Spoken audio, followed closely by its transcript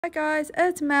Hi guys,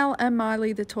 it's Mel and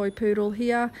Miley the Toy Poodle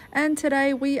here, and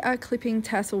today we are clipping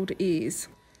tasseled ears.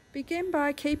 Begin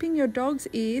by keeping your dog's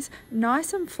ears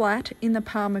nice and flat in the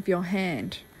palm of your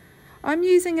hand. I'm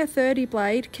using a 30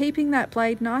 blade, keeping that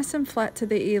blade nice and flat to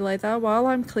the ear leather while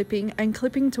I'm clipping and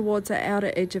clipping towards the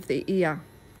outer edge of the ear.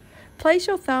 Place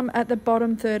your thumb at the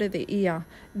bottom third of the ear.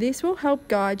 This will help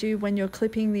guide you when you're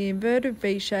clipping the inverted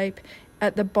V shape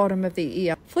at the bottom of the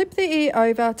ear. Flip the ear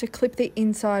over to clip the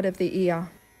inside of the ear.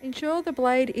 Ensure the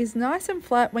blade is nice and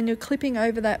flat when you're clipping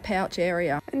over that pouch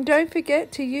area. And don't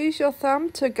forget to use your thumb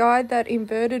to guide that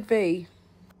inverted V.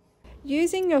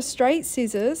 Using your straight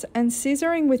scissors and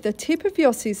scissoring with the tip of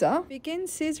your scissor, begin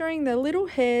scissoring the little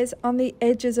hairs on the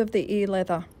edges of the ear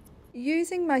leather.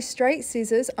 Using my straight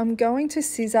scissors, I'm going to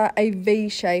scissor a V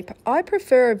shape. I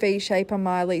prefer a V shape on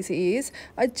Miley's ears.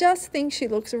 I just think she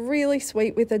looks really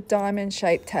sweet with a diamond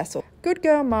shaped tassel. Good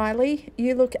girl, Miley.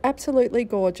 You look absolutely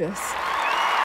gorgeous.